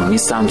y'ubwonko bw'umuntu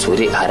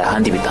n'isanzure hari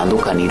ahandi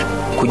bitandukanira.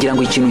 Kugira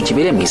ngo ikintu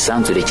kibere mu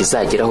isanzure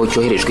kizageraho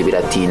cyoherejwe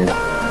biratinda,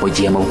 mu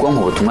gihe mu bwonko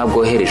ubutumwa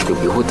bwoherejwe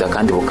bwihuta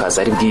kandi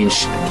bukaza ari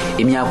bwinshi.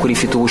 Imyakura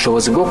ifite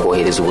ubushobozi bwo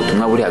kohereza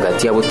ubutumwa buri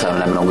hagati ya 5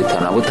 na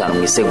 55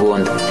 mu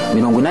isegonda.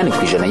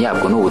 80%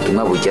 yabwo ni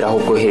ubutumwa bugeraho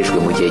bwoherejwe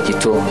mu gihe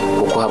gito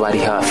kuko haba ari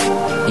hafi.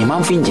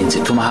 Impamvu y'ingenzi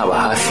ituma haba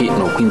hafi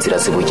ni uko inzira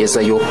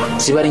zibugezayo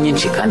ziba ari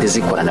nyinshi kandi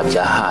zikorana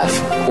bya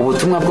hafi.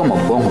 Ubutumwa bwo mu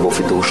bwonko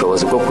bufite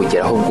ubushobozi bwo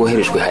kugeraho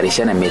bwoherejwe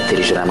hareshya na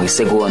metero 100 mu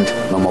isegonda.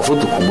 Ni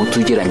umuvuduko muto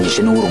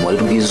ugereranyije n'urumuri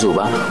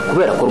rw'izuba,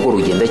 kubera ko rwo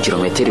rugenda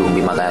kilometero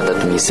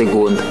 300 mu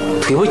isegonda.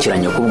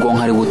 Twibukiranye ko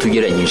ubwonko ari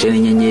butugereranyije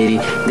n'inyenyeri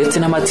ndetse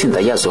n'amatsinda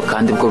yazo,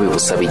 kandi bwo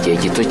bibusaba igihe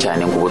gito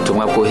cyane ngo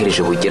ubutumwa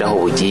bwohereje bugeraho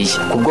bugiye.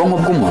 Ku bwonko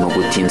bw'umuntu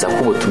gutinza ko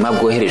ubutumwa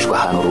bwoherejwe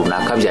ahantu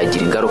runaka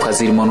byagira ingaruka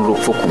zirimo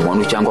n'urupfu ku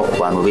muntu cyangwa ku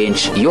bantu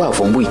benshi. Iyo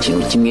havumbuye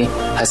ikintu kimwe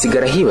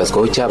hasigara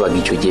hibazwaho cyabaga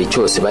icyo gihe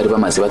cyose bari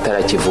bamaze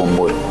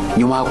batarakivumbura.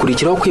 Nyuma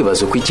hakurikiraho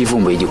kwibaza uko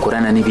ikivumbuye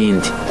gikorana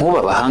n'ibindi. Nk'ubu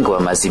abahanga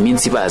bamaze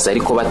iminsi baza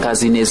ariko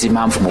batazi neza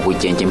impamvu mu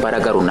bugenge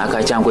imbaraga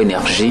runaka cyangwa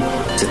energy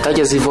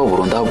zitajya zivaho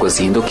burundu ahubwo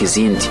zihinduka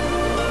izindi.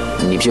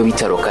 Nibyo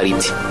bita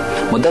lokality.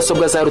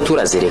 Mudasobwa za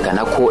rutura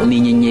zerekana ko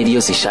n'inyenyeri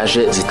iyo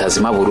zishaje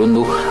zitazima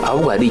burundu,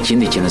 ahubwo hari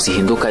ikindi kintu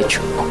zihinduka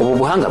cyo. Ubu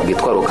buhanga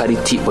bwitwa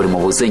lokality buri mu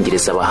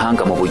buzengereza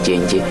abahanga mu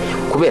bugenge,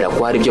 kubera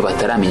ko hari ibyo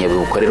bataramenya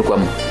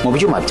bibukorerwamo. Mu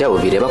byuma byabo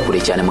bireba kure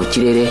cyane mu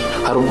kirere,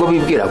 hari ubwo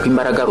bibwira ko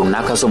imbaraga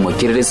runaka zo mu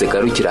kirere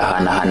zigarukira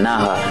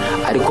ahantu,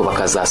 ariko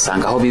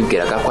bakazasanga aho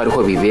bibwiraga ko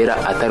ariho bibera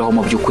atariho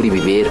mu by'ukuri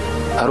bibera.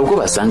 Hari ubwo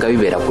basanga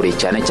bibera kure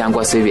cyane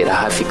cyangwa se bibera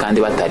hafi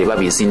kandi batari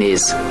babizi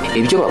neza.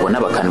 Ibyo babona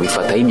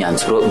bakanabifataho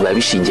imyanzuro biba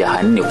bishingiye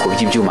ahanini ku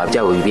by'ibyuma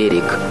byabo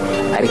bibereka,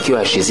 ariko iyo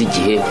hashize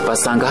igihe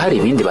basanga hari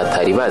ibindi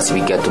batari bazi,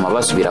 bigatuma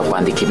basubira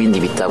kwandika ibindi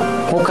bitabo.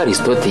 Nk'uko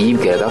Aristote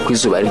yibwiraga ko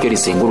izuba ariryo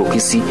rizenguruka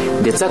isi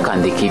ndetse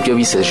akandika ibyo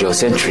bise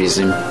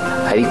geocentrism,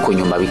 ariko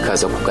nyuma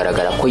bikaza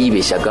kugaragara ko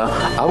yibeshyaga,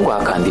 ahubwo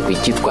hakandikwa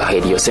icyitwa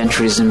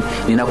heliocentrism.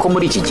 Ni nako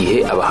muri iki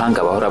gihe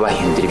abahanga bahora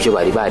bahindura ibyo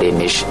bari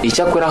baremeje.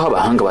 Icyakora aho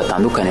abahanga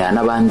batandukanira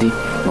n'abandi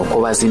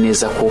nuko bazi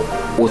neza ko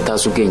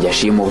utazi ubwenge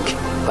ashima ubwe.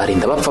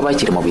 Barinda bapfa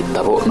bakiri mu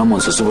bitabo no mu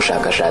nzu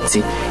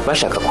z'ubushakashatsi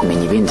bashaka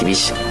kumenya ibindi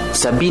bishya.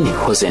 Sabine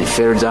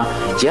Hosenfelder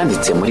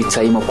yanditse muri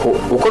Time ko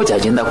uko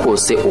byagenda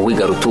kose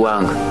uwiga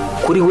rutuwanga.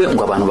 Kuri we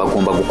ngo abantu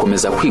bagomba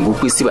gukomeza kwiga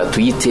uko isi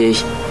batuyiteye.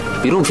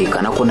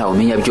 Birumvikana ko ntawe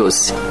umenya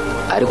byose,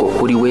 ariko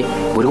kuri we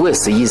buri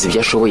wese yize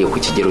ibyo ashoboye ku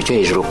kigero cyo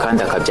hejuru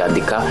kandi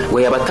akabyandika ngo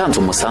yaba atanze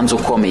umusanzu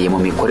ukomeye mu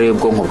mikorere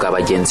y'ubwonko bwa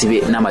bagenzi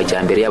be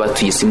n'amajyambere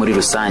y'abatuye isi muri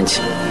rusange.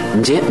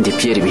 Nje ndi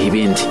Pierre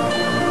Bihibindi,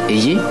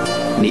 iyi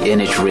ni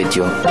Energy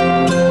Radio.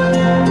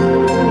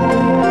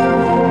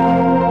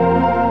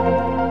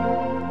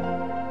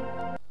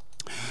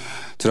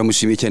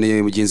 Turamushimiye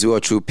cyane mugenzi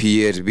wacu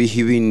Pierre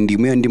Bihibindi.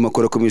 Mu yandi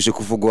makuru akomeje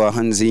kuvugwa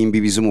hanze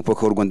y'imbibi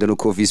z'umupaka w'u Rwanda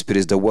nuko Vice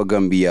Perezida wa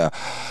Gambia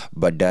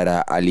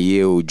Badara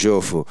Alieu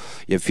Jofu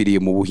yapfiriye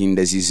mu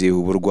Buhinde azize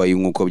uburwayi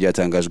nk'uko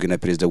byatangajwe na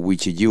Perezida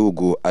w'iki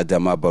gihugu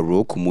Adama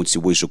Barrow ku munsi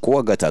w'ejo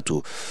kuwa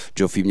gatatu.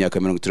 Jofu y'imyaka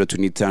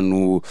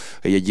 35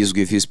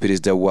 yagizwe Vice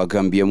Perezida wa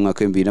Gambia mu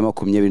mwaka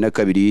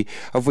 2022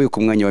 avuye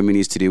ku mwanya wa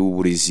Minisitiri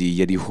w'Uburezi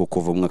yariho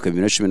kuva mu mwaka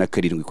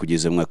 2017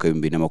 kugeza mu mwaka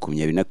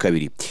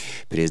 2022.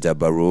 Perezida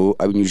Barrow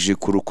abinyujije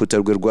ku rukuta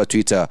rwe rwa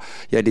Twitter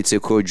yanditse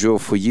ko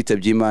Jofu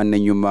yitabye Imana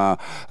nyuma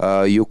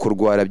yo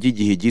kurwara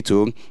by'igihe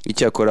gito.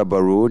 Icyakora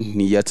Barrow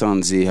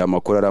ntiyatanze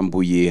amakuru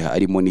arambuye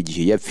arimo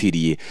n'igihe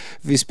yapfiriye.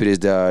 Vice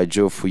Perezida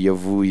Jofu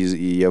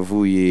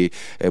yavuye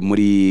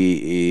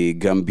muri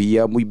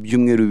Gambia mu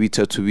byumweru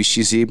bitatu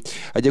bishize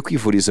ajya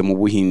kwivuriza mu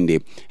Buhinde.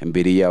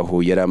 Mbere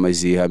yaho yari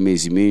amaze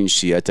amezi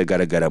menshi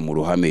atagaragara mu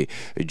ruhame.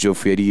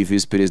 Jofu yari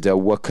Vice Perezida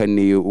wa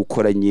kane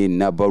ukoranye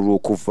na Barrow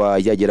kuva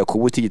yagera ku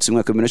butegetsi mu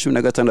mwaka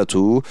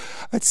 2016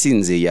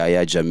 atsinze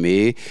Yaya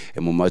Jammeh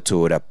mu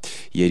matora.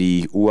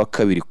 Yari uwa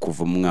kabiri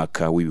kuva mu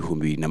mwaka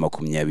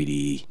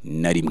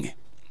w'2021.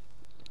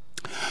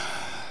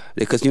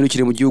 Reka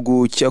tunyarukire mu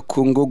gihugu cya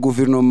Kongo.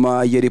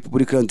 Guverinoma ya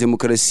Repubulika ya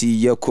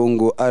Demokarasi ya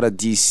Kongo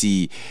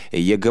RDC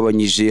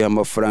yagabanyije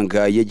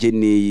amafaranga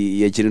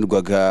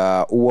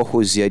yagenerwaga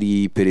uwahoze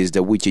ari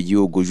perezida w'iki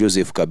gihugu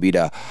Joseph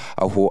Kabila,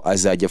 aho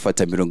azajya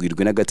afata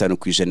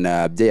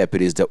 75% by'aya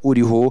perezida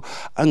uriho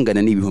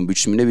angana n'ibihumbi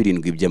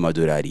 17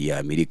 by'amadolari ya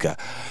Amerika.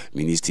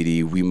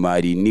 Minisitiri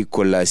w'Imari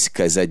Nicolas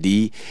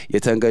Kazadi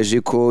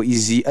yatangaje ko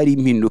izi ari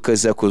impinduka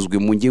zakozwe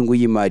mu ngengo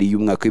y'imari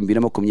y'umwaka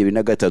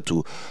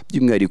 2023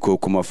 by'umwihariko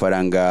ku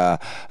mafaranga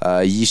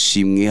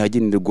yishimwe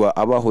hagenerwa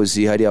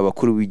abahoze hari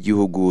abakuru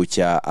b'igihugu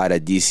cya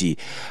RDC,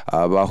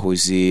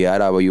 abahoze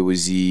ari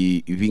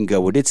abayobozi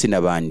b'ingabo ndetse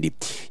n'abandi.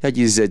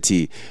 Yagize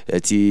ati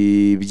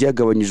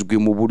byagabanyijwe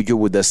mu buryo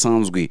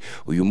budasanzwe.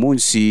 Uyu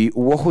munsi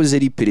uwahoze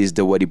ari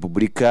perezida wa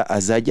Repubulika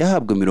azajya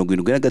ahabwa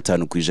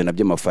 75%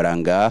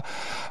 by'amafaranga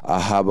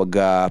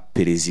ahabwa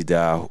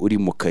perezida uri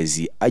mu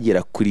kazi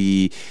agera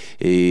kuri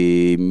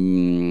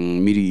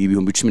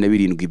ibihumbi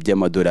 17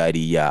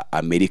 by'amadolari ya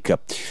Amerika.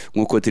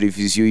 Nk'uko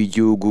televiziyo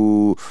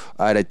y'igihugu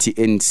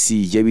RTNC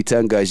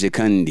yabitangaje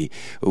kandi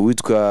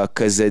uwitwa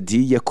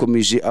Kazadi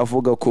yakomeje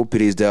avuga ko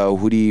perezida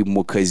uri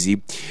mu kazi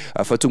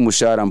afata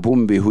umushahara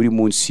mbumbe uri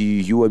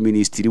munsi y'uwa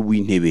minisitiri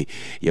w'intebe.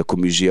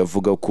 Yakomeje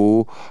avuga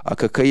ko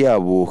aka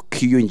kayabo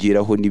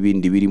kiyongeraho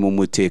n'ibindi birimo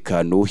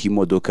umutekano,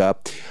 imodoka,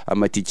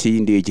 amatike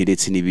y'indege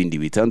ndetse n'ibindi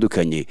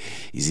bitandukanye.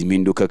 Izi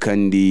mpinduka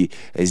kandi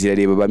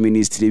zirareba ba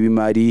minisitiri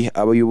b'imari,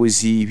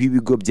 abayobozi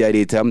b'ibigo bya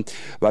leta,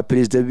 ba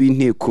perezida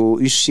b'inteko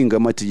ishinga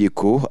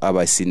amategeko,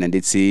 abasena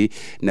ndetse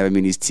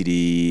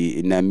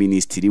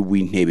n'abaminisitiri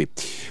w'intebe.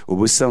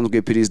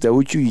 Ubusanzwe perezida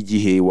w'ucyuye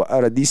igihe wa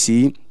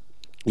RDC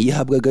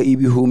yahabwaga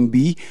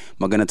ibihumbi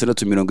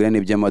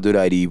 640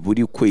 by'amadolari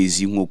buri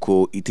kwezi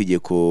nk'uko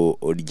itegeko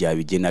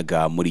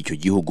ryabigenaga muri icyo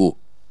gihugu.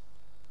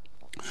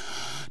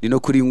 Nino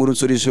kuri inkuru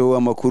nsorejeho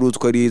amakuru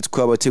twari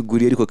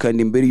twabateguriye, ariko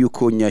kandi mbere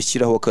yuko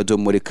nyashyiraho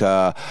akadomo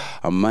reka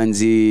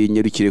amanzi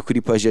nyarukire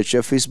kuri page yacu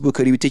ya Facebook.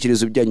 Ari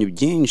ibitekerezo byanyu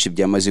byinshi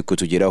byamaze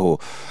kutugeraho,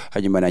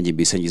 hanyuma nanjye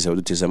mbisangiza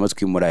abaduteze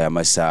amatwi muri aya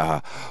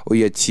masaha.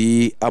 Uyu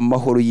ati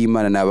amahoro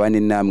y'Imana nabane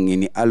namwe.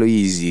 Ni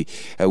Aloyizi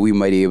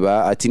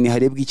wimareba ati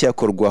niharebwa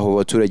icyakorwa aho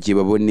abaturage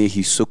babone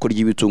isoko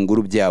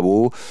ry'ibitunguru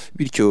byabo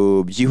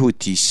bityo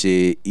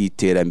byihutishe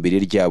iterambere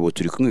ryabo.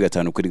 Turi kumwe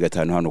 5 kuri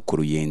 5 hano ku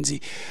Ruyenzi.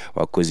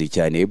 Wakoze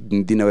cyane.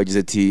 Bagize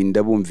ati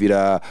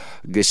ndabumvira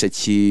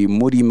Gashaki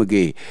muri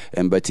mbwe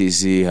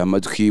mbatize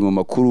amatwi mu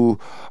makuru.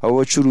 Abo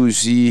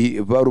bacuruzi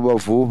ba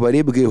Rubavu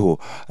barebweho,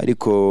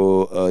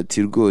 ariko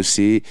ati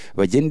rwose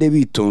bagende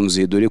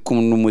bitonze dore ko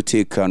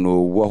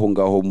n'umutekano waho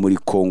ngaho muri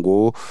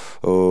Kongo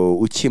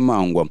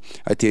ukimangwa.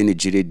 Ati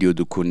Energy Radio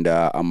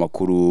dukunda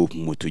amakuru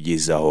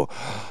mutugezaho.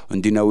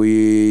 Undi nawe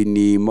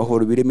ni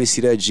Mahoro Bireme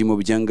Siraji mu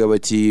byanga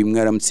bati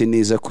mwaramutse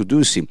neza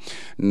kudusi.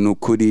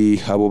 Nukuri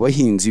abo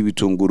bahinzi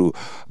bitunguru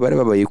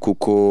barababaye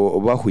kuko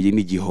bahuye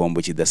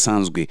n'igihombo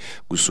kidasanzwe,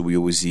 gusa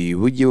ubuyobozi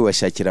bugiye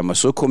bubashakira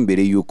amasoko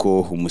mbere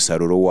yuko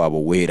umusaruro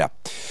wabo wera.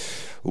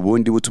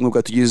 Ubundi butumwa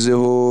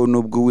bwatugezeho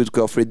nubwo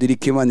witwa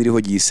Frederic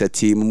Maniriho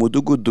gisati mu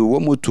mudugudu wa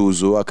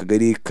Mutuzo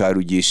akagari ka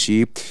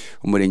Rugeshi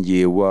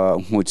umurenge wa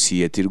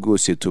Nkutsi. Ati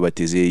rwose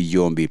tubateze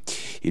yombi.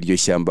 Iryo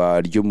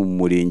shyamba ryo mu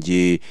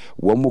murenge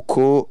wa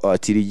Muko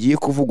ati rigiye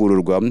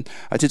kuvugururwa.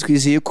 Ati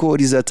twizeye ko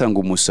rizatanga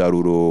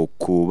umusaruro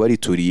ku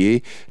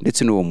barituriye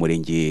ndetse no mu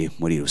murenge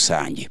muri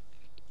rusange.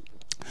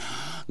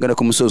 Ngana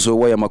ku musozo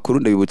w'aya makuru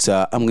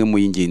ndabibutsa amwe mu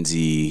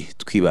y'ingenzi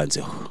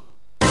twibanzeho.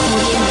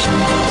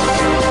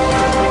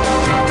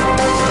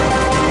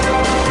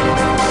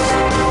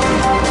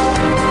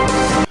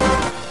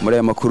 muri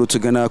aya makuru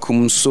tugana ku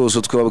musozo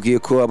twababwiye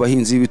ko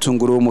abahinzi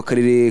b'ibitunguru bo mu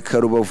karere ka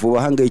Rubavu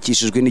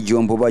bahangayikishijwe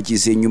n'igihombo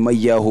bagize nyuma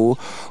yaho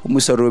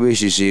umusaruro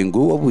bejeje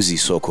ngo wabuze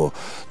isoko.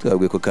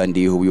 Twababwiye ko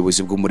kandi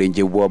ubuyobozi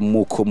bw'umurenge wa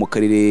Muko mu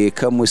karere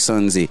ka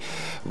Musanze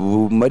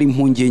bumara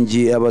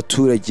impungenge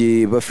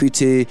abaturage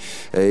bafite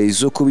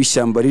isoko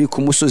b'ishyamba riri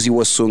ku musozi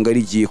wa Songa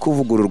rigiye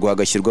kuvugururwa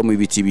hagashyirwamo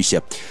ibiti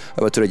bishya.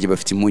 Abaturage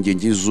bafite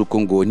impungenge z'uko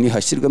ngo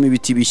nihashyirwamo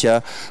ibiti bishya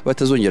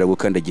batazongera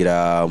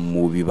gukandagira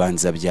mu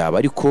bibanza byabo,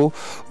 ariko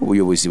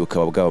ubuyobozi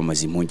bukaba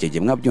bwabamaze impungenge.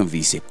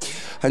 Mwabyumvise.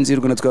 Hanze y'u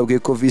Rwanda twabwiye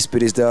ko Vice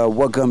Perezida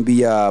wa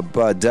Gambia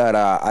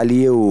Badara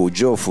Alieu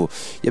Jofu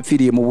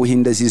yapfiriye mu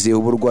Buhinde azize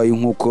uburwayi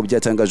nk'uko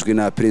byatangajwe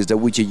na Perezida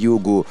w'iki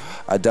gihugu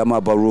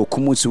Adama Barrow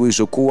ku munsi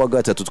w'ejo ku wa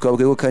gatatu.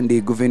 Twabwiye ko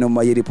kandi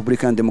guverinoma ya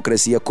Repubulika ya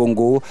Demokarasi ya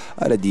Kongo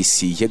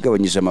RDC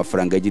yagabanyije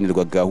amafaranga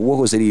yagenerwaga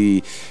uwahoze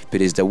ari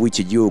Perezida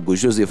w'iki gihugu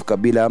Joseph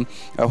Kabila,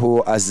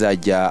 aho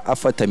azajya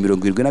afata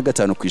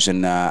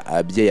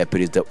 75% by'aya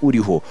Perezida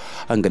uriho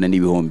angana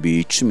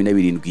n'ibihumbi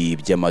 17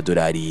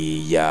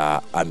 by'amadolari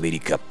ya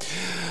Amerika.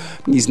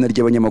 Mu izina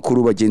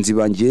ry'abanyamakuru bagenzi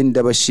banjye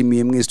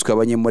ndabashimiye mwese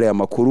twabanye muri aya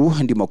makuru.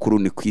 Andi makuru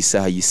ni ku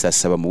isaha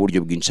y'isasaba mu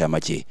buryo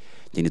bw'incamake.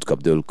 Njye nitwa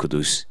Abdul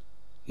Kudus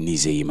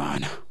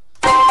Nizeyimana.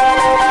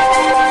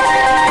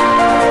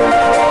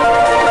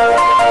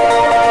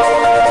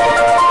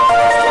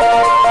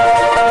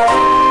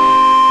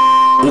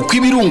 Uko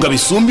ibirunga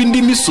bisumba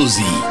indi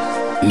misozi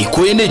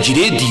niko Energy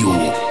Radio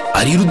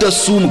ari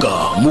rudasumbwa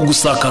mu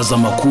gusakaza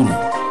amakuru.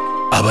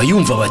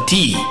 Abayumva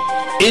bati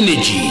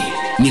Energy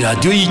ni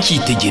radio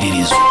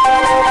y'icyitegererezo.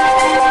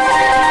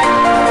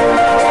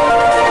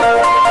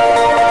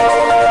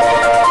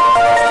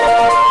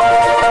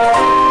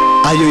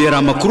 Ayo yari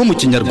amakuru mu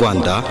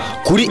Kinyarwanda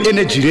kuri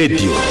Energy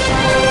Radio.